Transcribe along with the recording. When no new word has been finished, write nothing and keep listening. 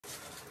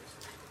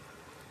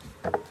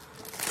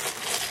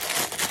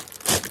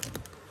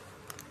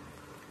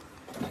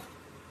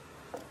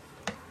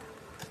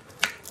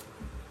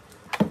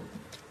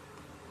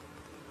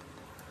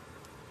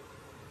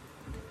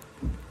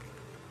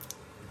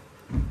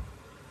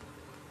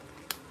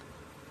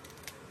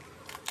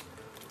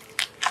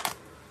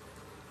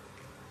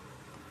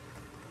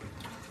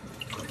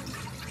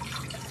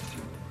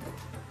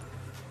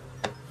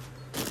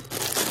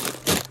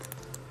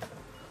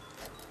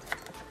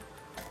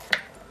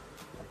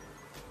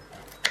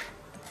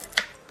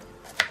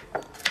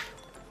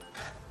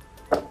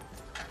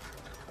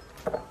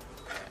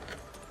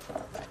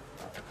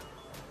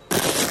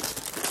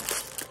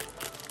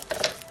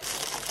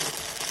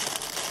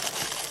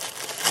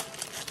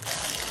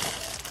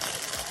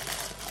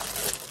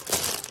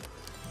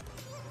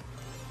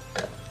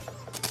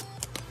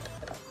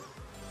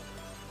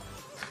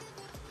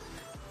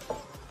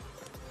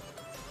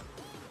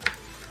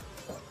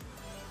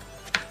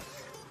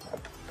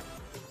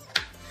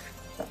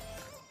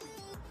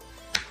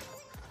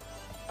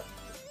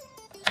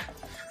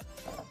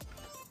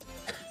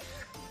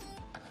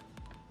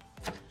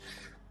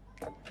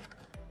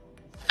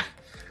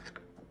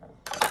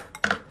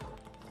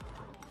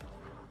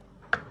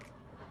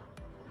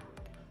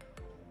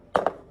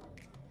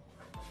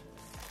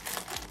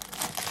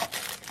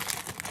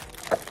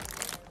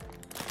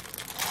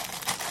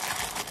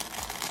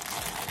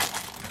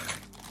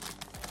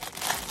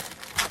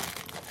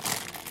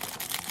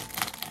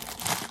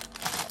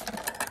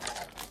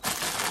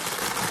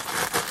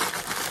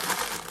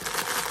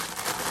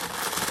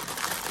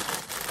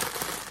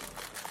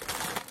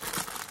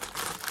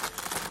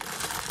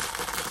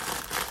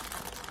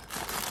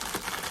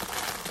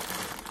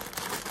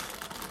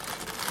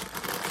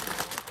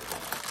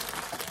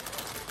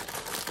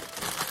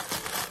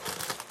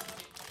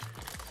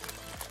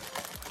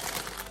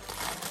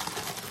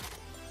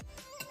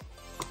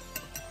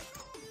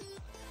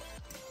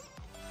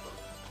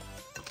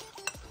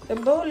The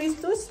bowl is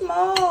too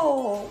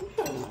small.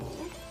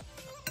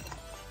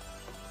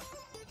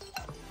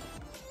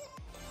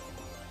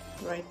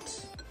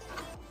 Right.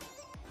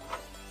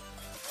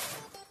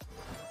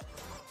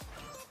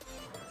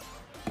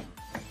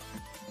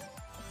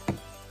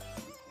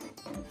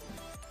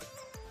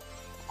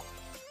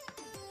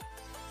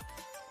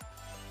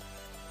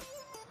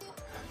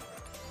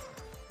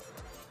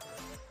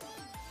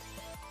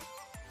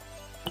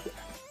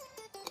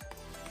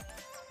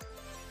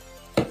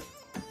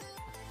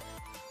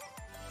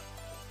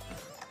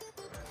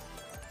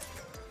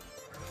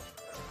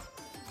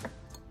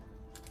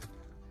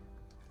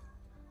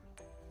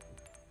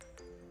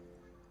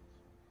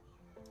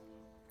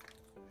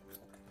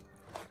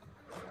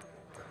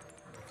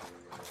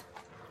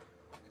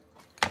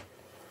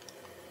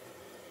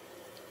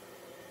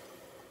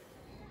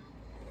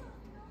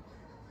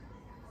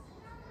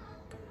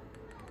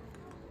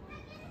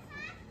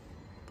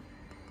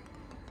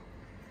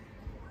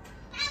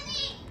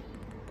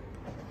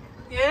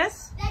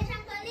 Yes? The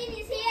trampoline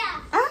is here.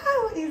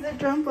 Ah, is the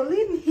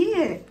trampoline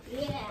here?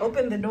 Yeah.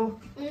 Open the door.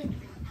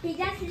 He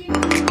just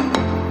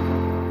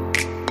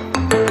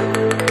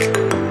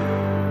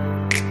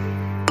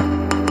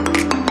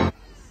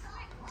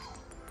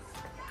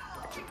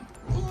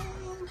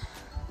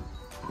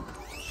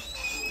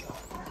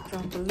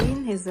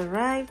Trampoline has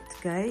arrived,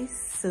 guys.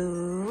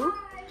 So,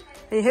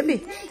 are you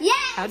happy? Yeah.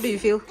 How do you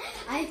feel?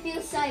 I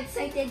feel so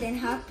excited and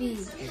happy.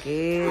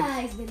 Good.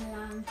 It's been a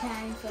long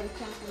time for a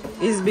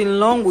trampoline. It's been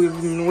long.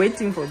 We've been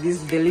waiting for this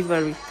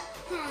delivery.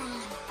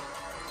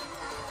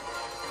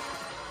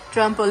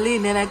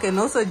 Trampoline, and I can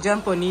also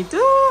jump on it.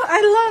 Oh,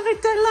 I love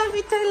it. I love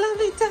it. I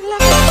love it. I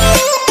love it.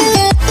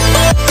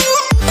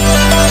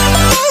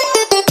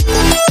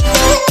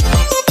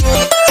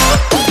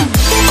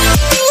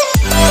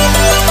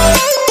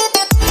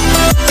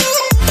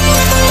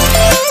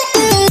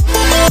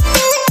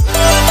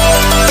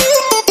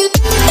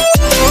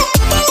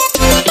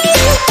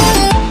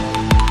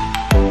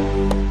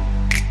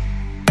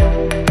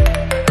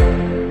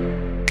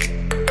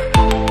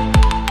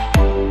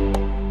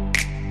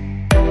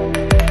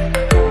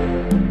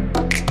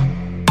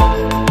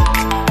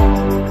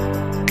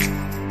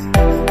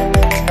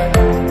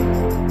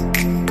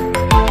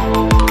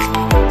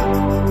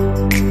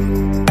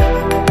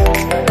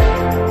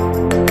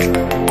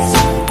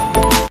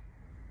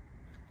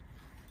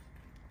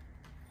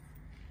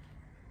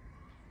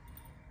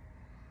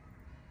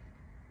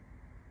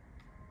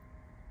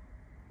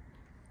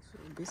 So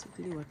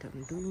basically what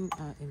I'm doing,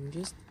 I'm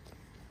just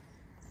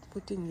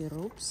putting the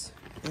ropes,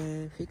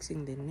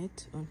 fixing the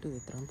net onto the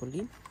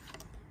trampoline.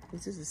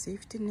 This is a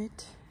safety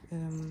net.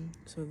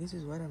 So this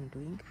is what I'm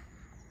doing.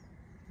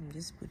 I'm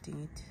just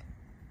putting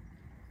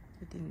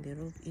the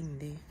rope in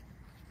there.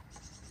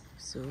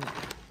 So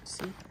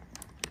see,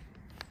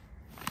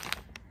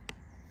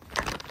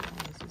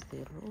 this is the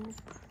rope.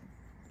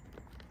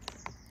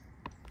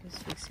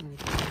 Just fixing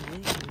it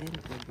in there, and then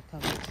it will be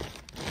covered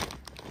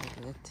like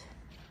that.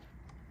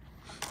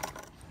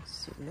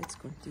 So let's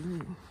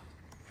continue.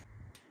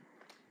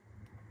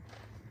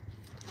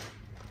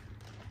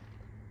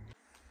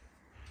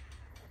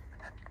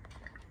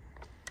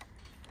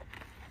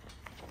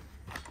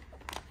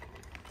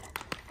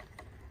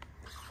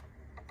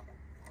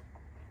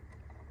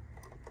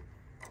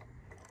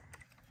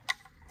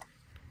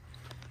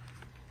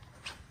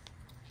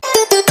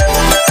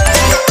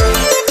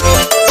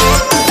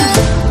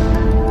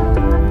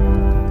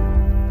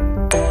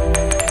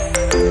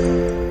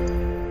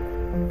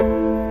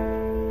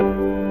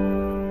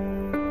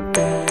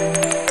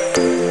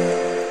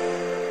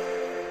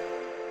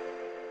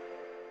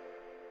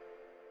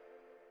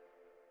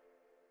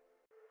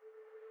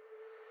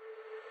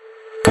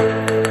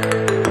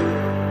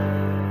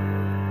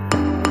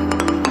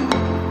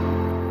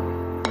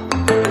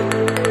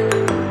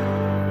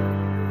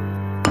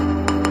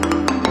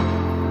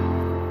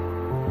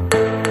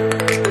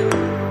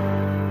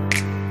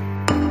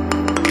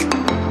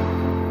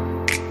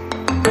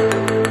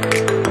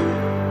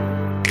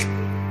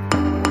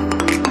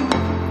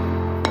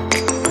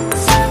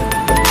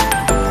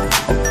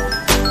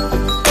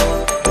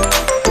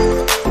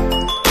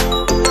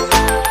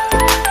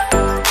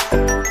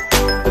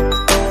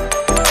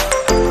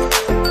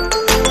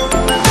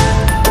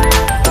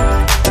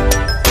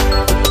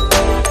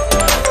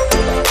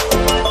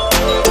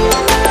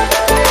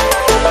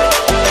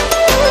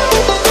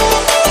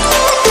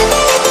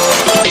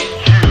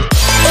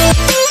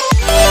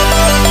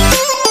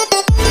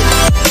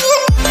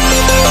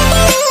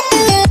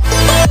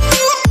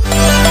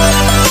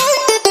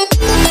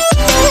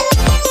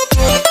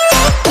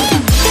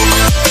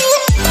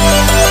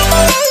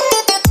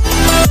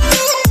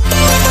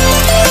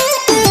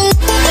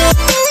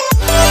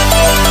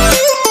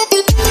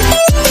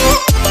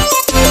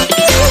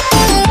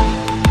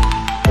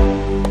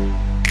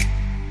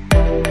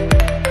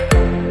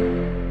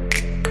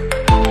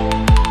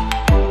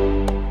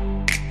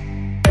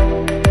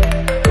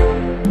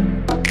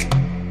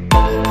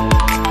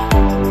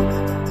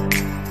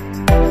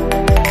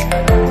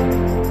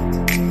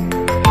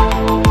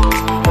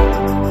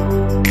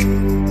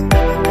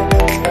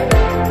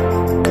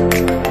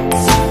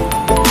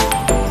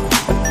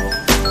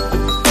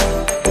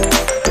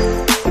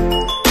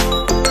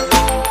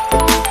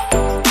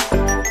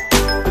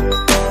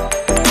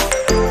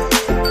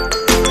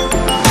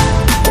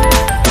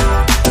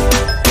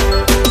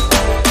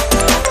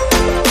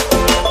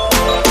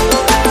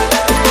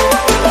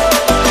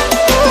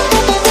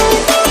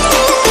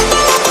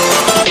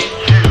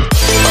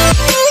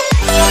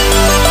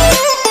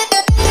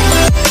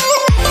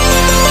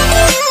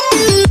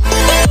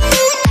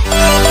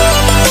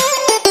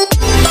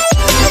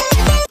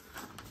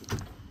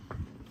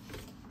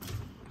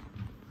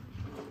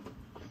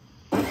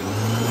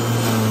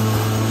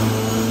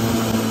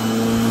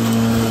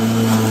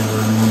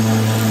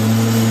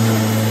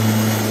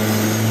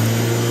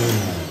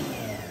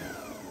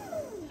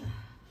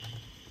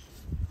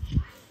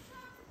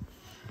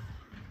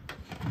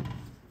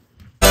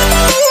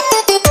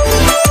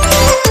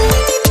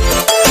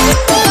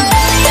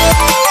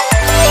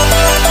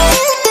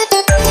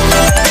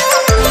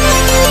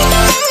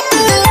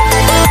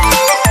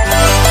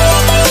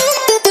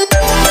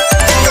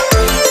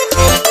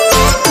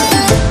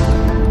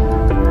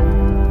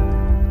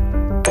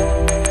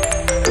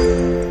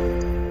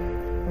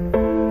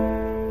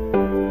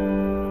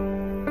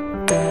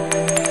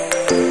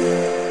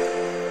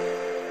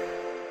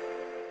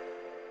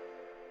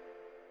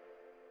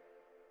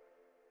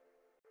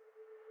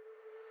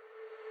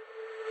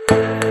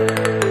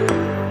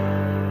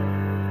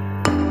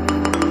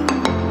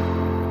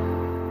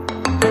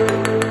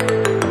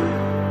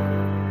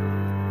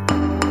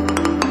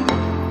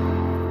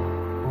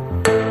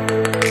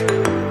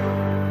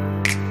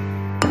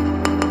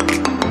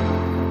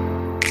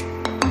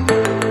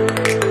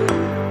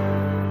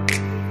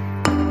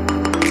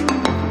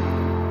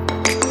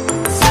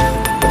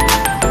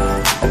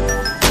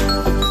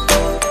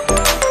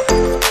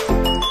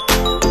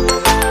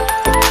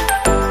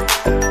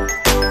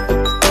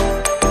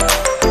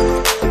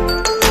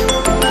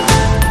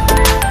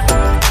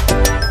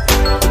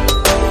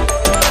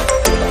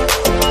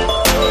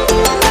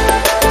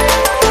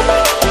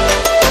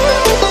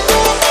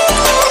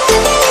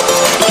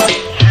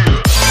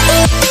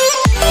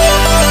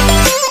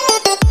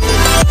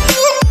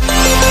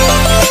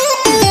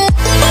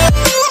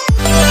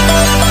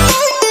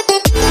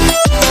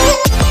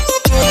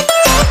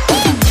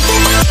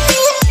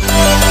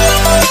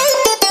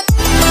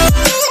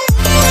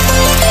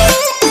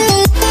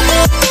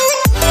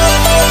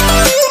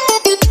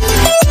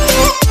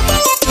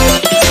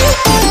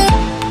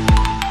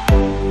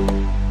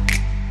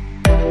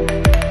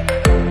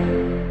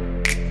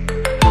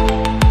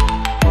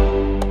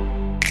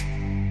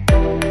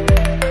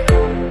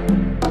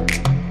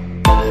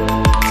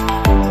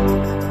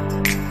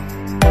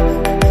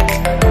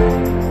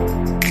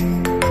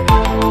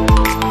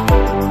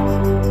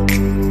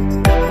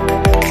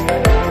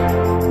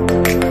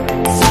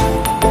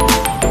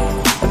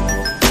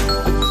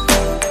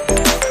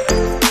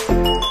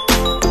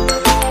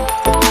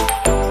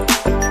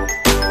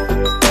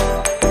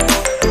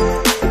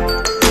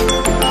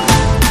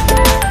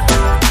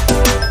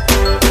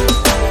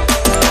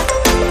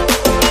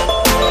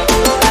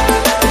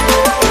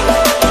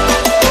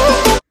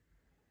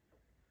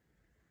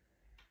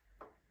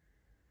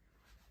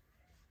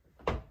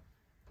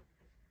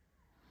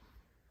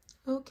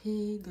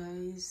 Okay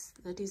guys,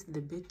 that is the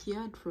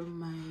backyard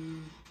from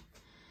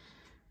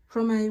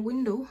my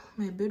window,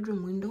 my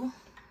bedroom window.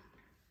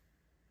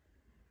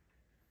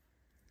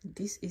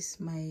 This is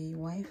my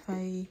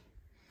Wi-Fi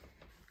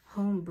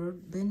home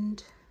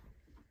broadband.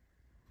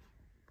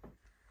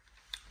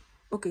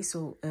 Okay,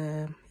 so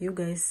you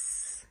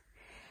guys,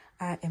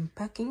 I am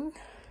packing.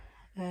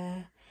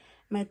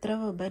 My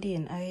travel buddy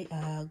and I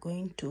are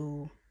going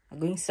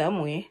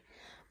somewhere.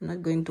 I'm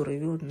not going to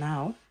reveal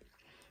now.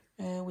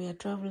 We are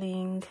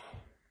traveling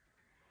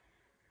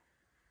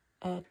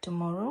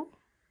tomorrow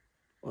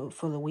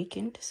for the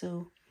weekend.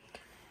 So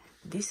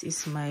this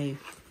is my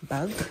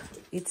bag.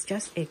 It's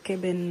just a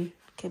cabin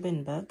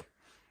bag.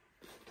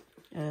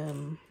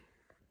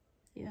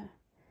 Yeah.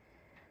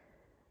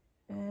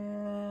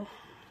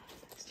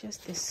 It's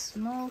just a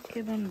small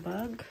cabin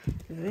bag.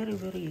 Very,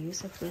 very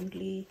user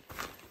friendly.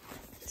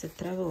 It's a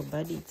travel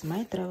buddy. It's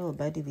my travel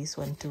buddy, this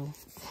one too.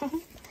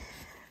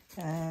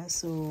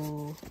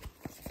 So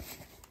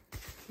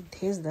it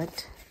has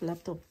that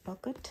laptop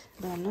pocket,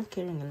 but I'm not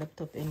carrying a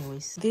laptop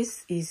anyways.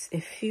 This is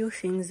a few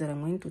things that I'm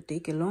going to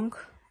take along.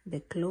 The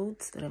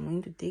clothes that I'm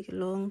going to take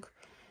along.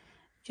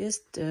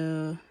 Just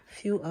a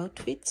few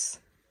outfits.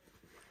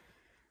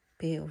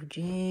 Pair of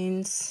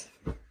jeans,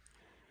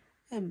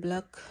 a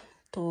black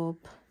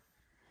top,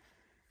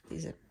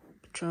 is a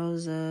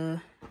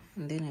trouser,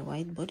 and then a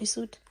white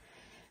bodysuit.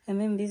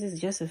 And then this is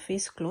just a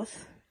face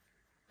cloth.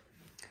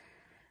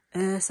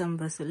 Some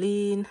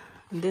Vaseline,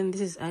 and then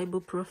this is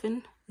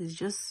ibuprofen. It's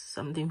just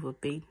something for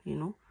pain, you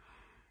know.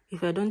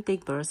 If I don't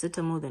take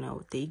paracetamol, then I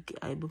will take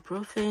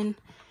ibuprofen.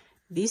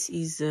 This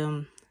is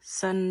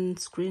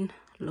sunscreen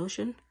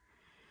lotion.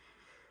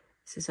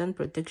 It's a sun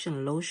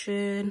protection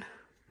lotion.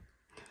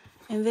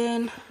 And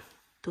then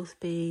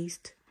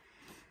toothpaste.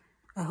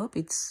 I hope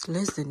it's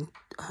less than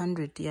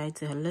 100. Yeah,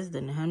 it's less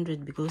than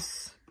 100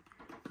 because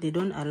they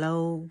don't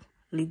allow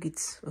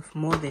liquids of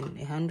more than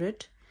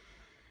 100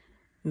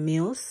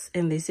 mils,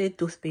 and they say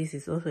toothpaste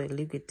is also a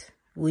liquid,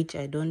 which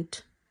I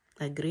don't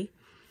agree.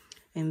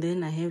 And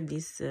then I have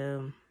this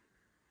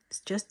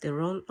it's just a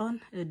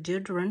roll-on, a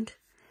deodorant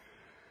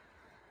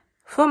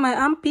for my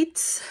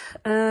armpits.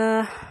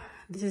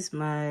 This is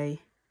my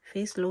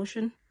face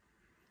lotion,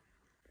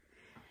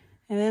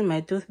 and then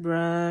my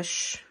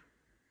toothbrush.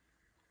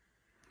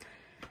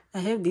 I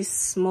have this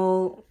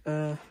small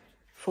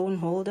phone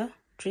holder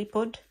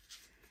tripod.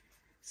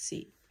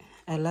 See,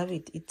 I love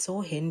it. It's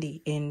so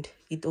handy, and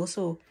it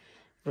also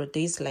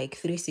rotates like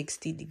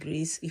 360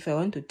 degrees if I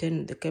want to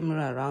turn the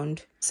camera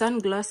around.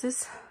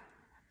 Sunglasses.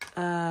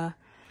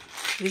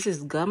 This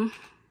is gum.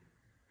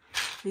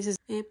 This is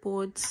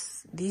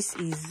AirPods. This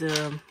is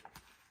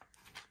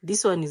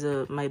this one is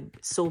my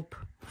soap,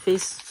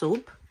 face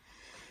soap.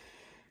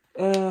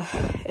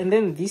 And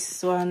then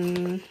this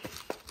one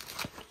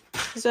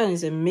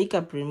is a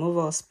makeup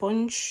removal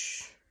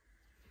sponge.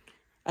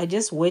 I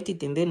just wet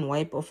it and then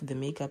wipe off the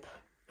makeup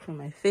from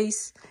my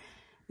face.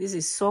 This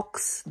is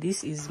socks.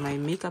 This is my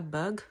makeup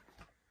bag.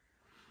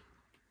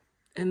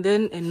 And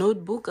then a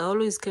notebook. I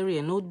always carry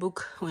a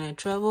notebook when I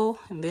travel.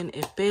 And then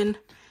a pen.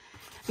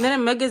 And then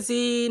a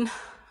magazine.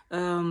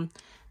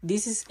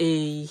 This is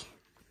a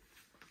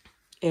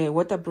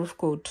waterproof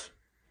coat.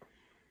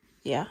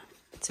 Yeah,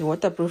 it's a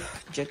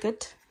waterproof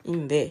jacket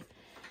in there.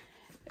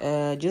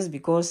 Just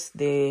because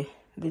the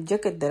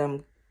jacket that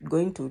I'm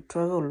going to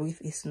travel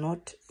with is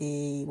not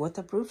a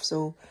waterproof,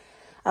 so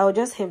I'll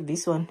just have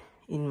this one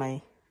in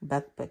my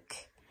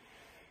backpack.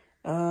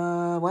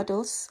 What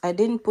else? I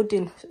didn't put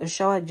in a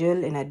shower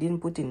gel, and I didn't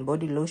put in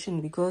body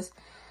lotion because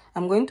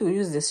I'm going to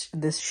use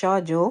this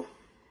shower gel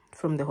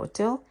from the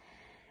hotel,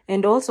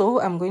 and also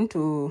I'm going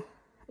to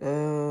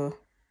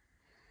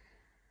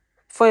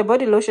for a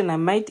body lotion I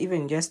might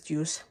even just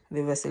use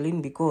the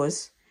Vaseline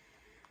because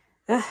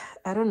I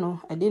don't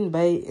know, I didn't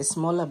buy a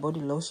smaller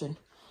body lotion.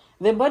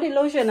 The body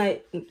lotion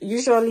I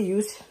usually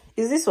use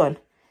is this one,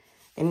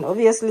 and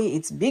obviously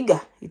it's bigger.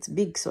 It's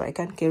big, so I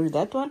can't carry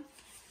that one.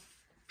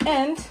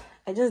 And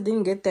I just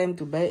didn't get time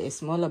to buy a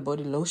smaller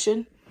body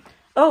lotion.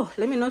 Oh,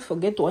 let me not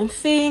forget one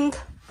thing.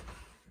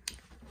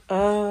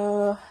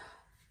 Let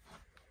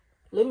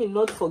me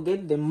not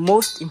forget the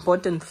most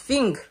important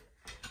thing,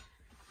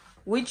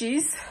 which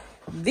is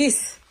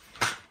this,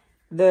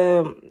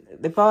 the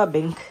power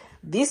bank.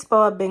 This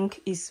power bank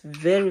is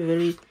very,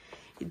 very,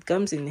 it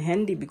comes in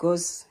handy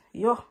because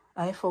your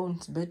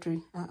iPhone's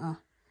battery,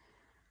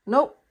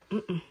 no.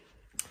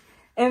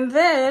 And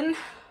then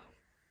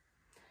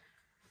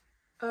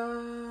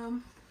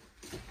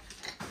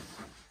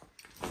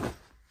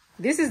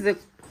this is the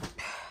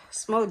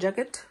small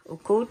jacket or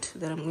coat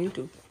that I'm going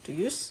to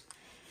use,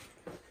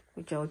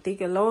 which I'll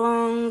take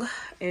along.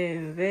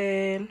 And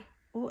then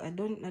I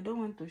don't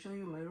want to show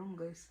you my room,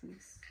 guys,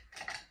 please.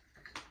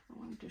 I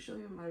want to show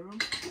you my room.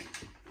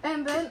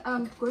 And then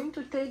I'm going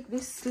to take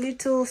this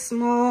little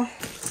small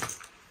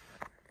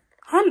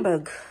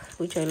handbag,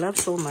 which I love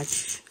so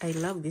much. I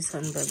love this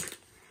handbag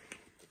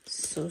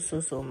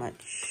so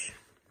much.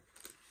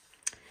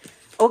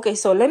 Okay,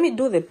 so let me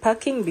do the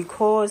packing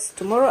because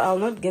tomorrow I'll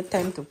not get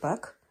time to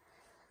pack.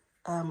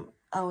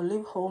 I'll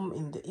leave home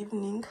in the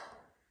evening,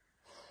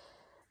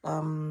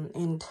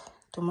 and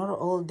tomorrow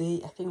all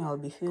day I think I'll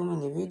be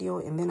filming a video,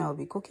 and then I'll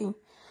be cooking.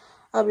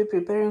 I'll be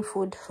preparing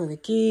food for the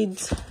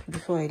kids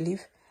before I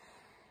leave.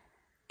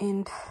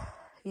 And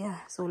yeah,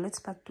 so let's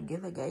pack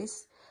together,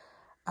 guys.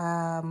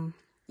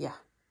 Yeah,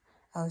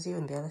 I'll see you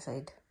on the other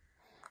side.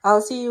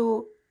 I'll see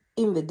you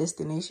in the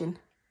destination,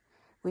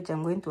 which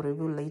I'm going to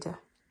reveal later.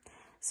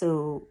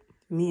 So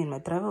me and my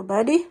travel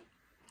buddy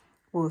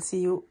will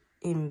see you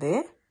in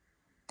the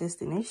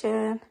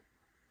destination.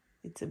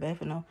 It's a bye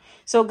for now.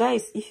 So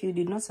guys, if you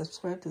did not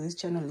subscribe to this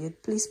channel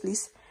yet, please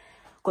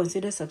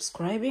consider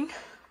subscribing.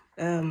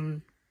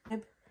 And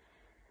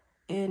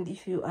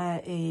if you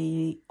are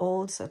a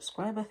old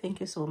subscriber, thank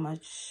you so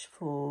much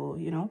for,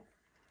 you know,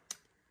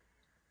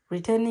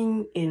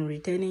 returning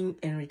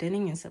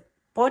and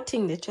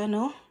supporting the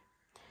channel.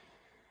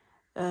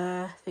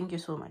 Thank you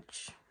so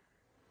much.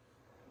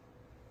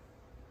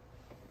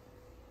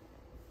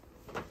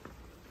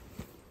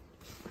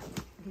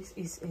 This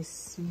is a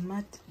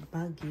smart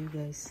bag, you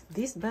guys.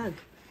 This bag,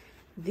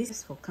 this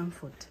is for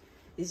comfort.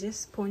 It's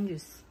just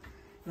sponges.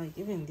 Like,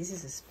 even this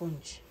is a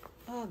sponge.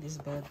 Oh, this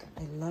bag,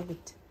 I love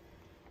it.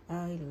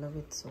 I love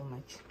it so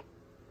much.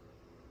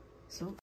 So